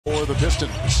For the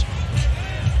Pistons.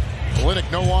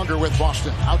 Olynyk no longer with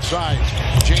Boston. Outside.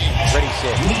 James. Ready,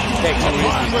 set.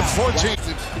 LeBron with 14.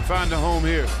 Find a home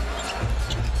here.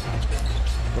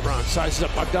 LeBron sizes up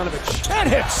Bogdanovich and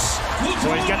hits.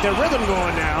 So he's got their rhythm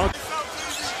going now.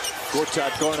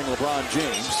 Courtside guarding LeBron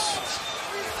James.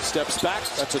 Steps back.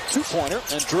 That's a two-pointer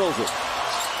and drills it.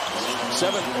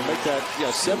 17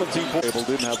 points.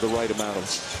 Didn't have the right amount of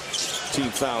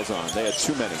team fouls on. They had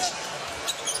too many.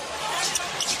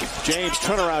 James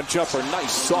turnaround jumper,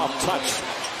 nice soft touch.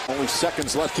 Only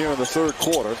seconds left here in the third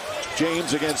quarter.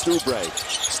 James against Oubre.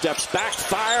 Steps back,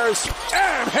 fires,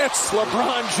 and hits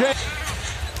LeBron James.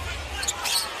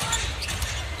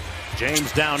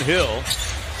 James downhill.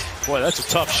 Boy, that's a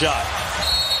tough shot.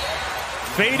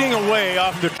 Fading away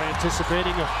off the...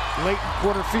 Anticipating a late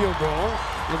quarter field goal.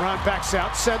 LeBron backs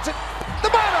out, sends it. The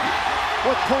bottom!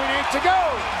 With .8 to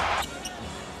go.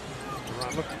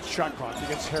 LeBron looking at the shot clock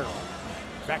against Harold.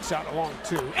 Backs out along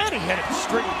two, and he hit it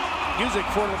straight. Music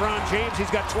for LeBron James.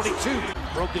 He's got 22.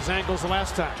 Broke his ankles the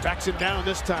last time. Backs him down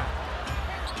this time.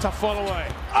 Tough fall away.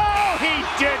 Oh, he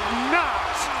did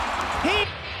not.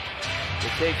 To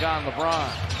take on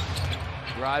LeBron.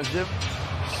 Drives him,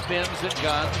 spins and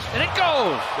guns, and it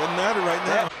goes. Doesn't matter right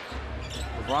now.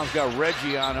 LeBron's got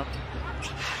Reggie on him.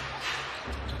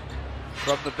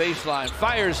 From the baseline,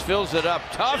 fires, fills it up.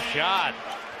 Tough shot.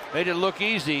 Made it look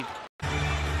easy.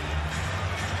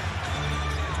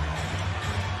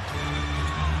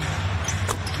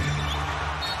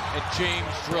 And James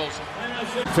drills it.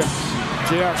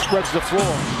 JR spreads the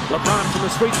floor. LeBron from the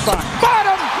sweet spot.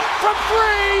 Bottom from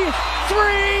three.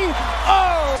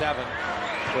 3-0. 7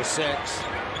 for 6.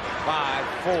 5,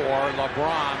 4.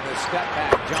 LeBron, the step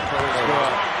back jumper is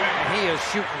good. And he is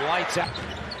shooting lights out.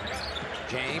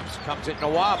 James comes at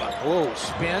Nwaba. Oh,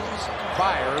 spins,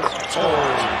 fires.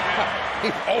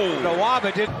 Oh.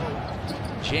 Nwaba did.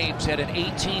 James had an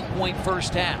 18-point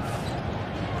first half.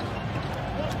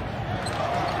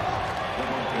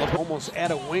 Almost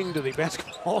add a wing to the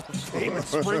Basketball Hall of Fame in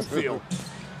Springfield.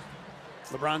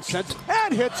 LeBron sends it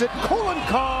and hits it cool and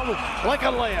calm like a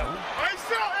layup.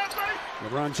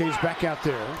 LeBron James back out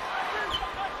there.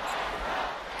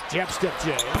 Jab step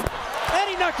Jay. And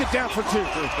he knocked it down for two.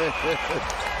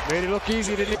 Made it look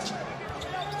easy to do.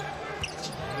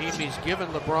 He's given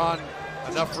LeBron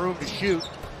enough room to shoot,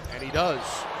 and he does.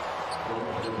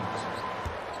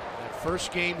 That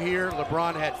first game here,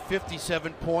 LeBron had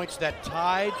 57 points. That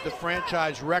tied the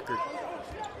franchise record.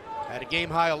 Had a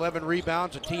game-high 11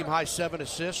 rebounds, a team-high 7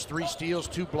 assists, 3 steals,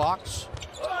 2 blocks.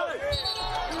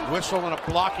 Whistle and a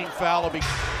blocking foul. And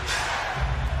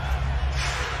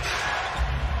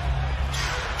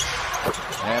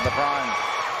LeBron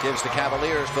gives the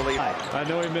Cavaliers the lead. I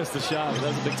know he missed the shot, but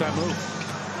that's a big-time move.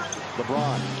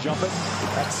 LeBron jumping.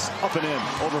 That's up and in,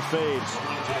 over fades.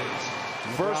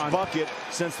 First bucket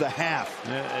since the half.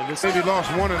 Maybe lost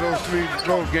one of those 3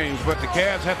 road games, but the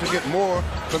Cavs have to get more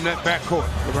from that backcourt.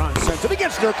 LeBron sends it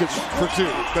against Nurkic for 2.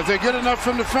 Because they get enough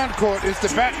from the front court. It's the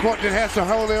backcourt that has to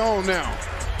hold their own now.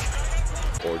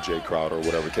 Or Jay Crowder, or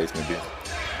whatever the case may be.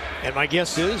 And my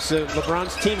guess is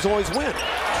LeBron's teams always win.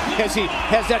 As he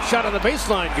has that shot on the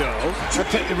baseline go.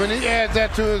 When he adds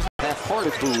that to his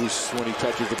Half-hearted boost when he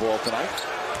touches the ball tonight.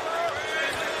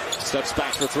 Steps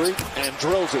back for 3 and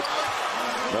drills it.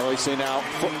 Well, they say now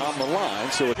foot on the line.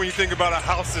 So when you think about a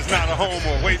house that's not a home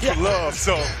or wait for love,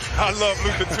 so I love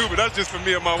Luka too, but that's just for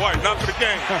me and my wife, not for the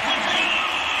game.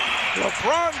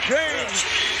 LeBron James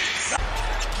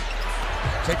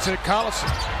takes it at Collison.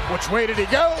 Which way did he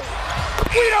go?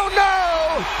 We don't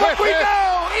know, but we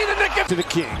know. Either to get to the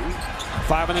King.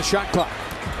 5 on the shot clock.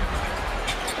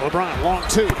 LeBron, long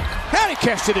 2. And he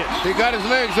cashed it in. He got his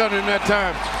legs under him that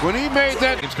time. When he made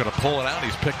that. He's going to pull it out.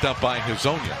 He's picked up by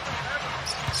Hazonia.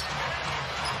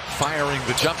 Firing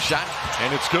the jump shot,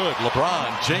 and it's good. LeBron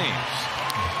James.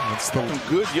 That's the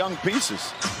good young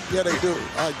pieces. Yeah, they do.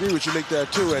 I agree with you, Nick, there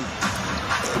too. And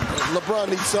LeBron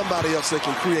needs somebody else that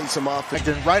can create some offense.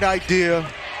 Right idea,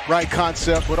 right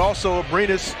concept, but also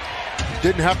Abrinas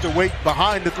didn't have to wait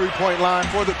behind the three-point line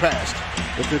for the pass.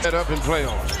 If it's set up and play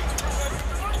on.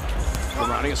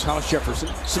 LeBron against Hollis Jefferson.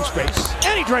 Some space.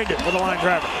 And he drained it with a line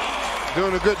driver.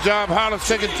 Doing a good job. Hollis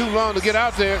taking too long to get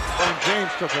out there. And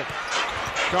James took a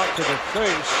shot to the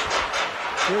face.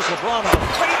 Here's LeBron on a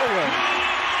fadeaway.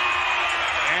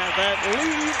 And that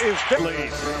lead is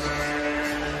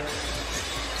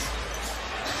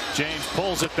James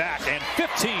pulls it back, and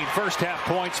 15 first-half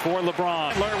points for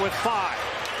LeBron. Miller with 5.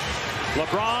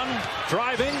 LeBron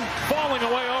driving, falling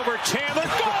away over Chandler.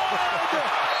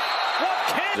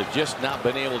 They've just not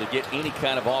been able to get any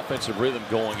kind of offensive rhythm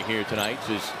going here tonight.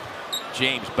 As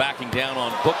James backing down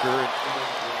on Booker.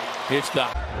 It's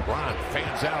done. LeBron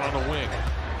fans out on the wing.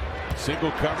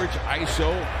 Single coverage,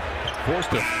 ISO, forced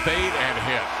to fade and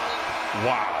hit.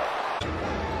 Wow.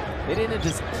 They didn't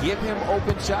just give him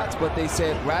open shots, but they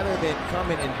said rather than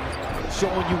coming and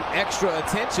showing you extra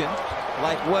attention,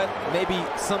 like what maybe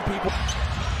some people.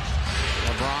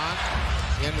 LeBron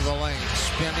into the lane,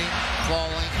 spinning,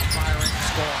 falling, firing,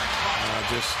 scoring.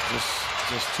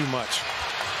 Just too much.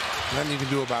 Nothing you can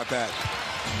do about that.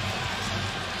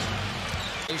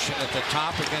 At the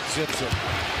top against Zipser.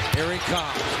 Here he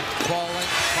comes, falling,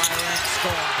 firing,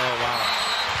 scoring. Oh wow!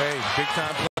 Hey, big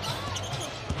time play.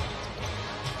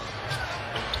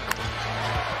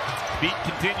 Beat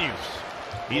continues.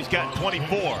 He's got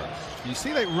 24. You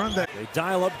see they run that. They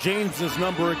dial up James's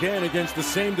number again against the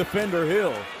same defender,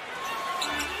 Hill.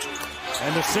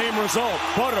 And the same result,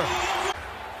 Butter.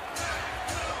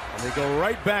 And they go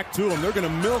right back to him. They're going to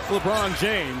milk LeBron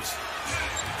James.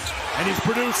 And he's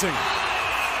producing.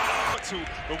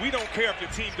 But we don't care if your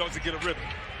team doesn't get a rhythm.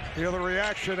 The other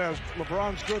reaction as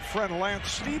LeBron's good friend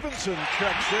Lance Stevenson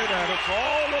checks in, and it's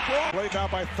all LeBron. Played now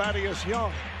by Thaddeus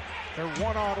Young. They're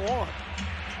one-on-one.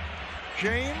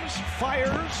 James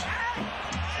fires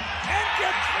and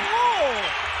gets low.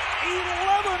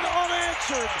 11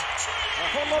 unanswered.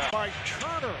 Followed by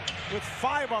Turner with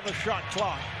 5 on the shot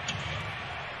clock.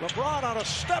 LeBron on a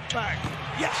step back.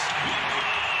 Yes.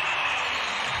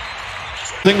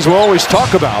 Things we'll always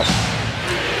talk about.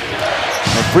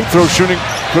 And free throw shooting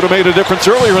could have made a difference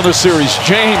earlier in the series.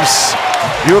 James,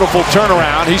 beautiful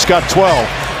turnaround. He's got 12.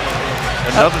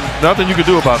 And nothing you can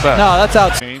do about that. No, that's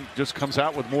out. Just comes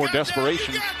out with more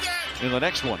desperation in the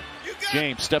next one.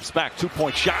 James steps back,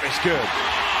 2-point shot is good.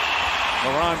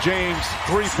 LeBron James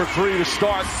 3 for 3 to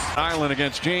start. Island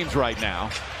against James right now.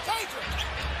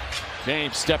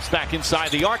 James steps back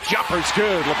inside the arc, jumper's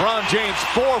good. LeBron James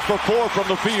 4 for 4 from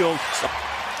the field.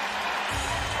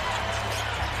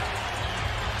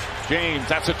 James,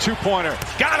 that's a 2-pointer.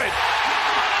 Got it!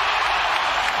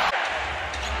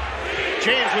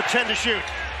 James with 10 to shoot.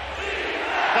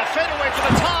 The fadeaway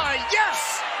for the tie.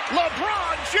 Yes!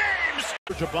 LeBron James!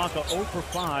 Ibaka 0 for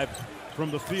 5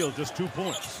 from the field, just 2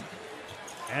 points.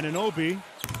 And Anunoby,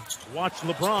 watch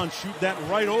LeBron shoot that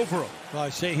right over him. Well, I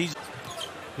say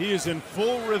He is in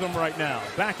full rhythm right now.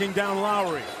 Backing down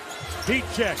Lowry. Heat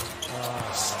check.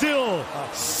 Still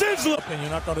sizzling. And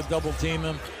you're not going to double team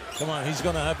him. Come on, he's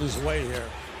going to have his way here.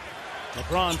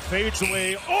 LeBron fades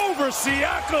away over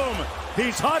Siakam.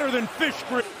 He's hotter than fish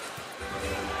grip.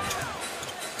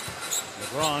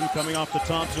 LeBron coming off the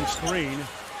Thompson screen.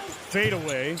 Fade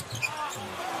away.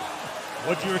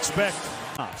 What'd you expect?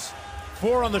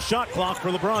 4 on the shot clock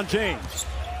for LeBron James.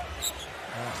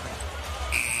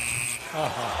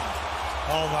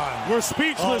 Hold on. We're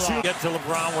speechless. Hold on. Get to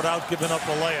LeBron without giving up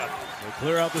a layup. They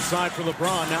clear out the side for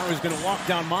LeBron. Now he's going to walk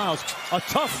down Miles. A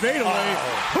tough fadeaway.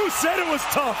 Who said it was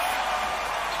tough?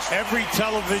 Every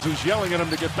television who's yelling at him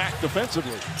to get back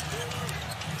defensively.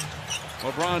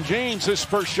 LeBron James, his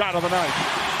first shot of the night.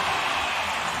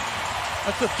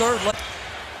 That's the third.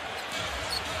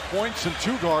 Points and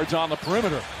 2 guards on the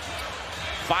perimeter.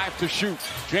 5 to shoot.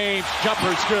 James,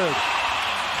 jumper's good.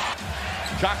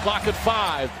 Shot clock at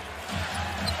 5.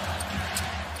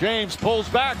 James pulls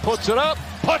back, puts it up,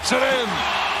 puts it in.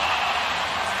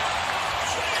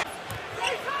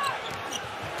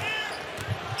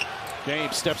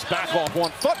 James steps back off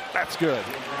 1 foot. That's good.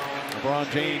 LeBron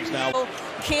James now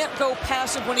can't go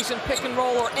passive when he's in pick and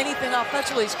roll or anything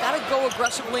offensively. He's got to go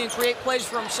aggressively and create plays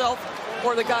for himself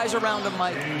or the guys around him,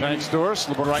 Mike. Thanks, Doris.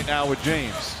 LeBron right now with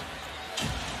James.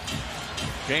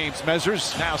 James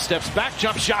measures, now steps back,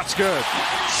 jump shot's good.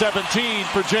 17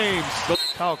 for James.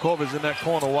 Kyle Korver's in that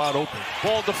corner wide open.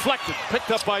 Ball deflected,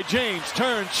 picked up by James,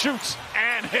 turns, shoots,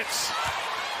 and hits.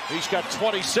 He's got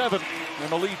 27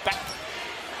 and the lead back.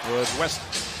 With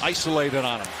West isolated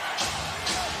on him.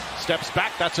 Steps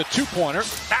back, that's a 2-pointer.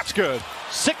 That's good.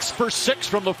 6 for 6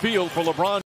 from the field for LeBron.